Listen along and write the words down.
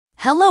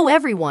Hello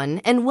everyone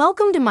and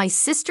welcome to my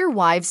Sister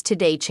Wives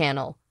Today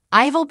channel.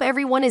 I hope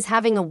everyone is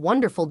having a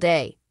wonderful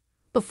day.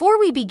 Before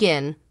we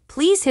begin,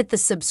 please hit the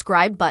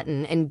subscribe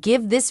button and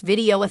give this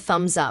video a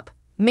thumbs up.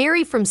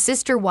 Meri from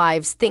Sister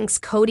Wives thinks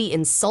Kody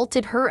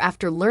insulted her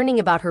after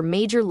learning about her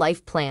major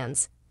life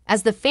plans.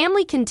 As the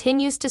family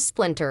continues to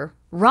splinter,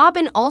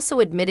 Robyn also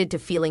admitted to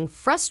feeling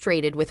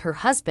frustrated with her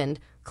husband,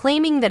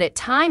 claiming that at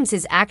times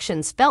his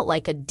actions felt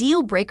like a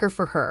deal breaker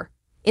for her.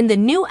 In the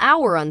new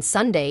hour on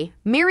Sunday,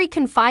 Meri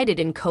confided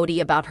in Kody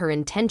about her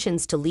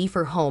intentions to leave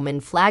her home in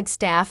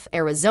Flagstaff,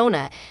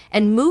 Arizona,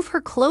 and move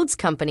her clothes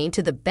company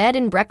to the bed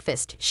and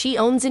breakfast she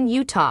owns in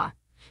Utah.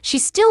 She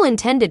still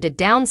intended to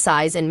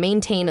downsize and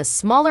maintain a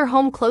smaller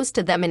home close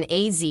to them in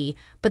AZ,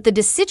 but the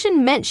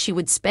decision meant she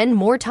would spend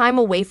more time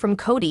away from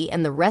Kody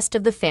and the rest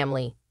of the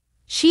family.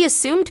 She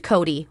assumed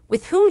Kody,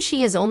 with whom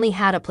she has only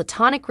had a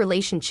platonic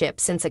relationship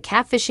since a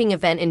catfishing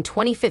event in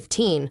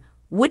 2015,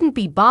 wouldn't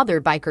be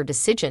bothered by her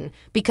decision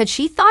because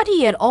she thought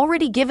he had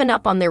already given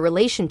up on their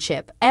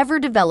relationship ever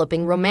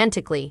developing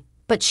romantically.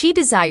 But she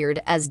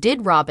desired, as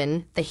did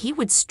Robyn, that he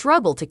would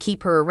struggle to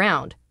keep her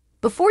around.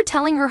 Before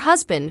telling her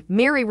husband,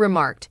 Meri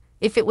remarked,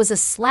 "If it was a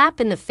slap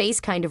in the face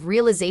kind of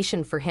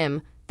realization for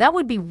him, that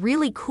would be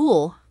really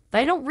cool, but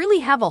I don't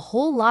really have a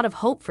whole lot of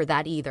hope for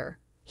that either."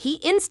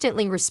 He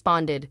instantly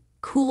responded,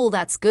 "Cool,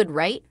 that's good,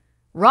 right?"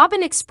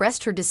 Robyn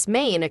expressed her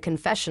dismay in a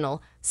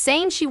confessional,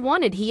 saying she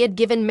wanted he had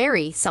given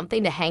Meri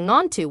something to hang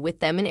on to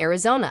with them in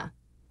Arizona.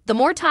 "The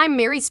more time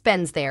Meri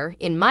spends there,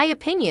 in my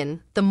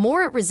opinion, the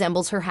more it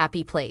resembles her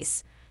happy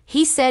place,"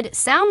 he said.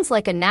 "Sounds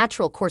like a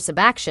natural course of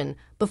action,"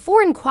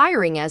 before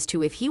inquiring as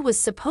to if he was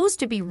supposed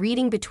to be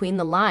reading between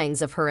the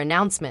lines of her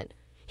announcement.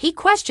 He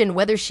questioned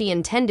whether she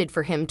intended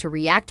for him to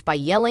react by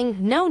yelling,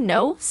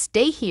 No,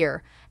 stay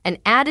here," and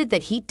added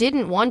that he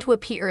didn't want to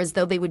appear as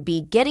though they would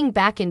be getting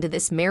back into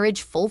this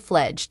marriage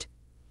full-fledged.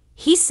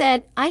 He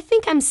said, "I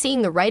think I'm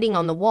seeing the writing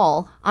on the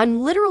wall.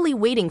 I'm literally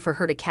waiting for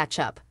her to catch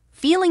up,"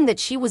 feeling that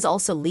she was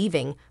also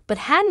leaving, but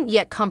hadn't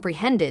yet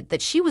comprehended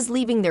that she was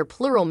leaving their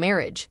plural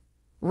marriage.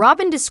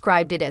 Robyn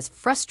described it as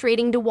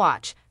frustrating to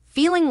watch,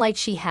 feeling like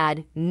she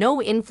had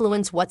no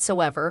influence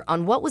whatsoever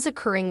on what was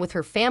occurring with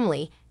her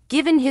family,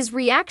 given his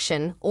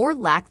reaction or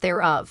lack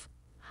thereof.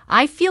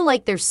 "I feel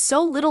like there's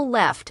so little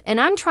left, and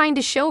I'm trying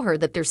to show her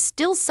that there's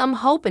still some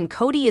hope, and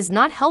Kody is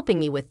not helping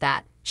me with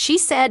that," she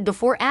said,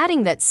 before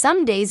adding that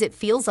some days it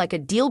feels like a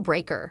deal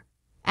breaker.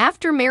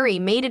 After Meri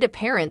made it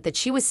apparent that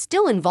she was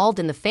still involved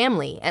in the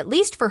family, at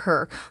least for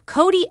her,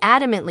 Kody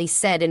adamantly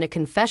said in a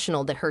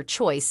confessional that her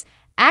choice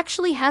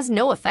actually has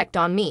no effect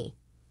on me.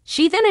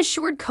 She then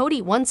assured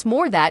Kody once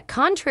more that,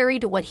 contrary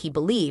to what he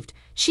believed,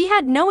 she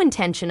had no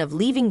intention of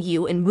leaving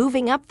you and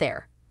moving up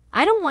there.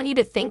 "I don't want you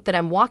to think that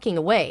I'm walking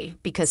away,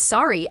 because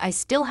sorry, I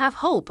still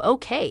have hope,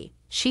 okay,"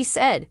 she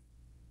said.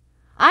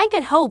 "I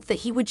could hope that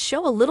he would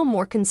show a little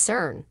more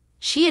concern,"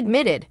 she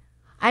admitted.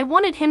 "I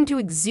wanted him to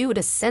exude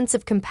a sense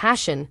of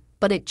compassion,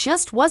 but it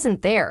just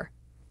wasn't there.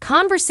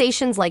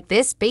 Conversations like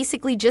this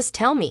basically just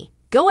tell me,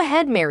 go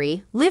ahead,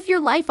 Meri, live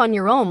your life on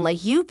your own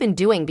like you've been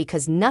doing,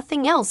 because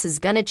nothing else is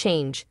gonna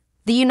change."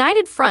 The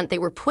united front they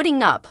were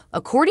putting up,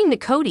 according to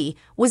Kody,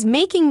 was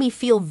making me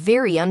feel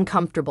very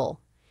uncomfortable.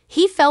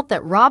 He felt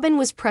that Robyn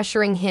was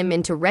pressuring him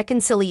into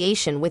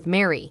reconciliation with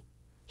Meri.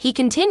 He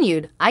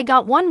continued, "I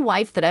got one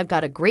wife that I've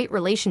got a great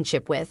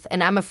relationship with,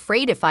 and I'm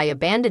afraid if I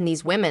abandon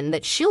these women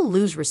that she'll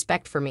lose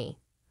respect for me."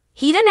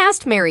 He then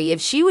asked Meri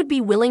if she would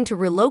be willing to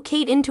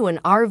relocate into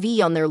an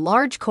RV on their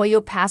large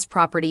Coyo Pass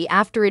property,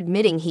 after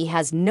admitting he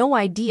has no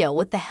idea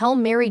what the hell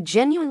Meri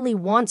genuinely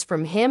wants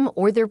from him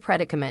or their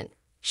predicament.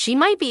 She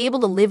might be able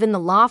to live in the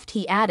loft,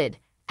 he added,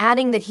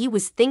 adding that he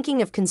was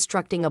thinking of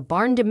constructing a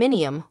barn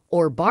dominium,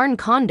 or barn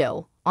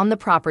condo, on the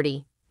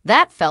property.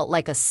 That felt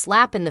like a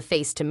slap in the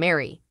face to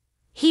Meri.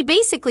 "He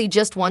basically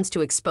just wants to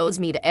expose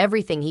me to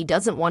everything he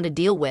doesn't want to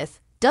deal with,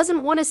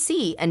 doesn't want to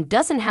see, and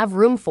doesn't have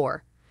room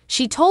for."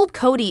 She told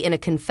Kody in a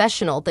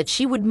confessional that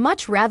she would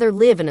much rather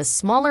live in a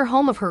smaller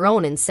home of her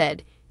own and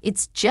said,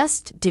 "It's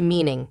just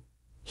demeaning.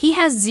 He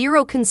has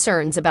zero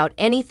concerns about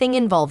anything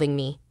involving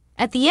me."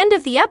 At the end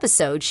of the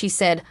episode, she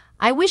said,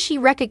 "I wish he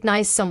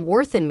recognized some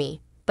worth in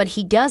me, but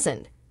he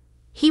doesn't.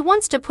 He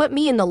wants to put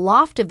me in the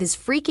loft of his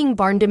freaking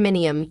barn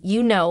dominium,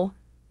 you know."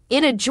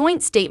 In a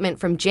joint statement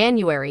from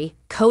January,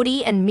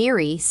 Kody and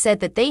Meri said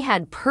that they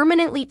had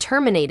permanently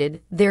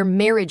terminated their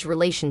marriage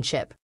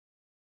relationship.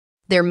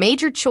 Their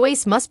major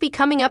choice must be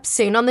coming up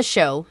soon on the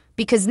show,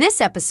 because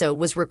this episode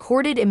was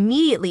recorded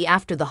immediately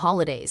after the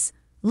holidays.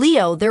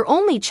 Leo, their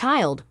only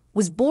child,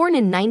 was born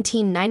in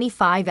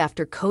 1995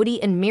 after Kody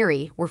and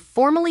Meri were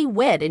formally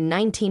wed in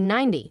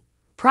 1990.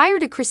 Prior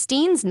to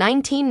Christine's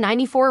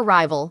 1994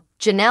 arrival,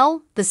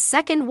 Janelle, the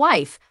second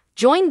wife,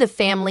 joined the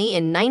family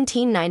in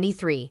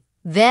 1993.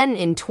 Then,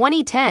 in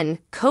 2010,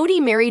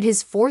 Kody married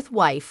his fourth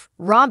wife,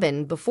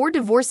 Robyn, before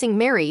divorcing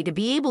Meri to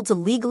be able to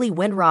legally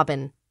wed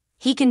Robyn.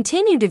 He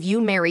continued to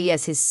view Meri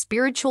as his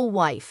spiritual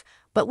wife,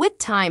 But with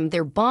time,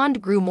 their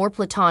bond grew more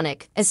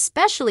platonic,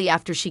 especially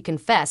after she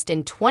confessed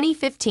in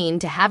 2015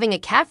 to having a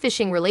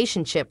catfishing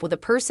relationship with a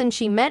person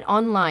she met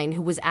online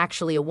who was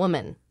actually a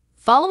woman.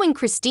 Following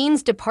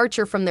Christine's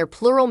departure from their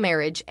plural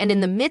marriage and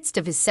in the midst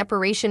of his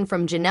separation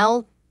from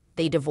Janelle,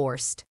 they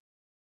divorced.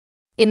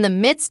 In the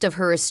midst of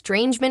her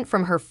estrangement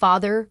from her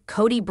father,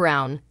 Kody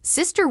Brown,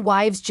 sister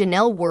wives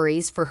Janelle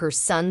worries for her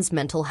son's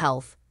mental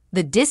health.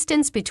 The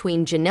distance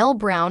between Janelle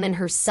Brown and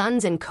her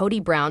sons and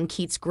Kody Brown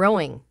keeps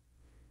growing.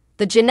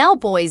 The Janelle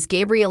boys,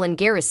 Gabriel and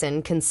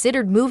Garrison,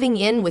 considered moving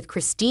in with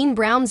Christine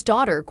Brown's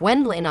daughter,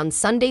 Gwendolyn, on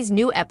Sunday's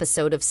new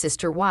episode of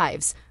Sister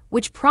Wives,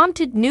 which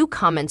prompted new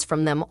comments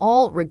from them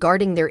all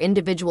regarding their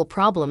individual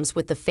problems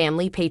with the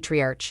family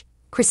patriarch.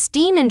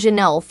 Christine and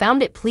Janelle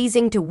found it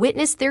pleasing to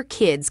witness their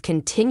kids'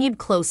 continued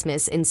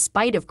closeness in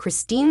spite of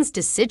Christine's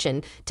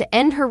decision to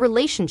end her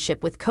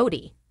relationship with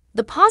Kody.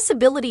 The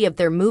possibility of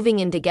their moving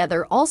in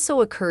together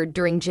also occurred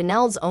during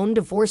Janelle's own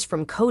divorce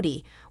from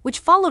Kody, which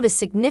followed a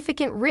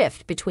significant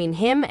rift between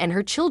him and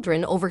her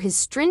children over his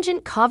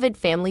stringent COVID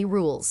family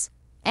rules.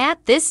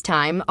 At this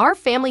time, our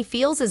family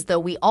feels as though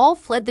we all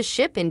fled the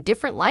ship in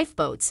different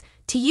lifeboats.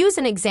 To use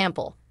an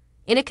example,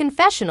 in a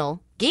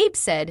confessional, Gabe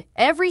said,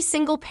 "Every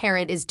single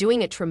parent is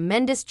doing a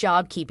tremendous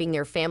job keeping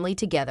their family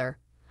together.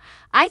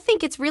 I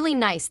think it's really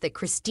nice that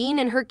Christine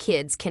and her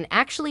kids can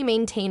actually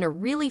maintain a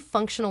really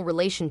functional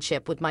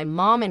relationship with my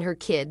mom and her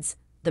kids,"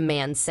 the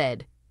man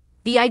said.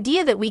 "The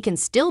idea that we can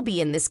still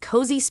be in this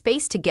cozy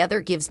space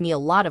together gives me a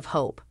lot of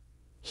hope."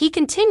 He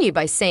continued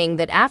by saying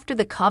that after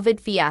the COVID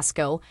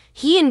fiasco,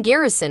 he and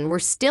Garrison were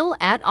still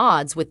at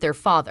odds with their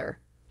father.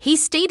 He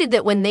stated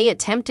that when they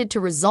attempted to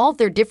resolve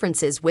their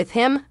differences with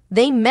him,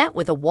 they met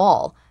with a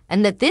wall,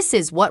 and that this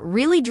is what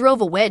really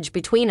drove a wedge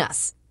between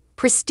us.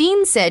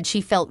 Christine said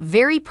she felt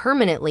very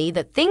permanently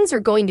that things are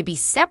going to be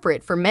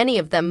separate for many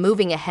of them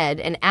moving ahead,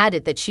 and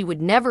added that she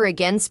would never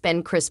again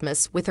spend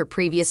Christmas with her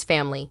previous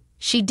family.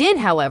 She did,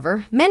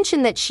 however,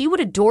 mention that she would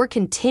adore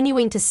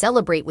continuing to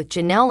celebrate with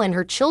Janelle and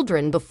her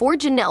children before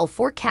Janelle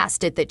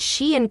forecasted that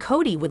she and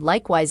Kody would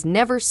likewise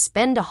never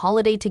spend a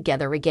holiday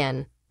together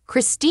again.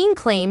 Christine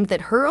claimed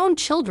that her own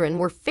children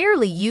were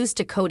fairly used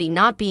to Kody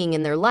not being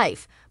in their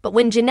life, but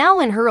when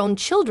Janelle and her own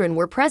children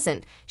were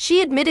present,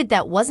 she admitted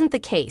that wasn't the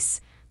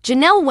case.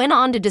 Janelle went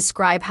on to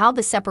describe how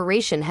the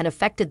separation had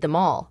affected them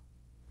all.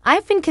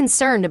 "I've been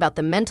concerned about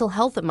the mental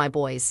health of my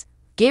boys.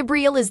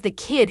 Gabriel is the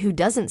kid who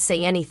doesn't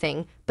say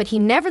anything, but he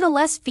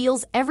nevertheless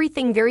feels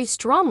everything very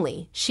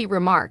strongly," she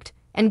remarked.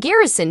 "And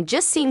Garrison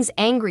just seems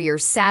angrier,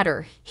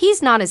 sadder.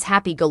 He's not as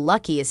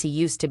happy-go-lucky as he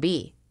used to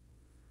be.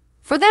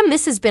 For them,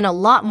 this has been a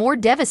lot more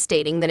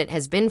devastating than it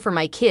has been for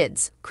my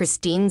kids,"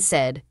 Christine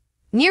said.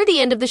 Near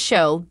the end of the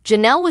show,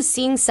 Janelle was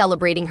seen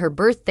celebrating her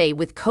birthday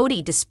with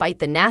Kody despite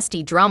the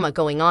nasty drama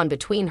going on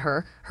between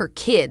her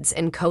kids,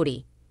 and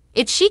Kody.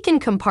 "If she can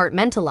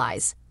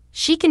compartmentalize,"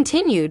 she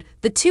continued,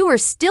 "the two are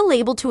still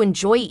able to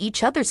enjoy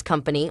each other's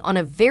company on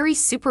a very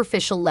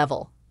superficial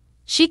level."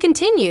 She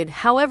continued,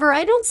 "However,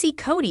 I don't see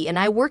Kody and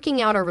I working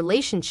out our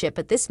relationship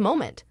at this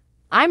moment.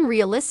 I'm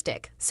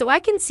realistic, so I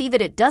can see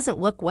that it doesn't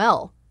look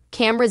well.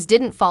 Cameras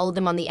didn't follow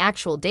them on the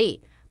actual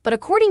date, but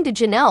according to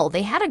Janelle,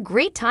 they had a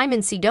great time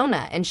in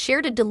Sedona and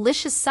shared a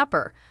delicious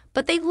supper,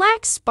 but they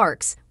lacked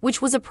sparks,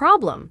 which was a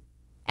problem.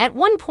 At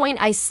one point,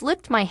 I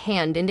slipped my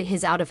hand into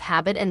his out of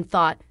habit and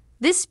thought,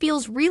 'This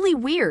feels really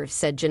weird,'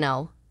 said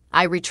Janelle.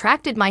 I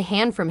retracted my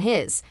hand from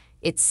his.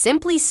 It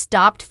simply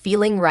stopped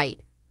feeling right."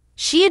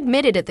 She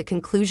admitted at the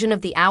conclusion of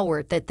the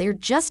hour that there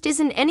just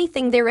isn't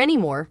anything there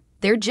anymore.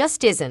 There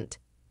just isn't.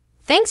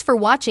 Thanks for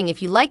watching.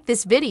 If you liked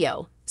this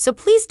video, so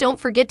please don't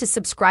forget to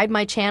subscribe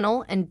my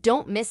channel and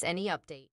don't miss any update.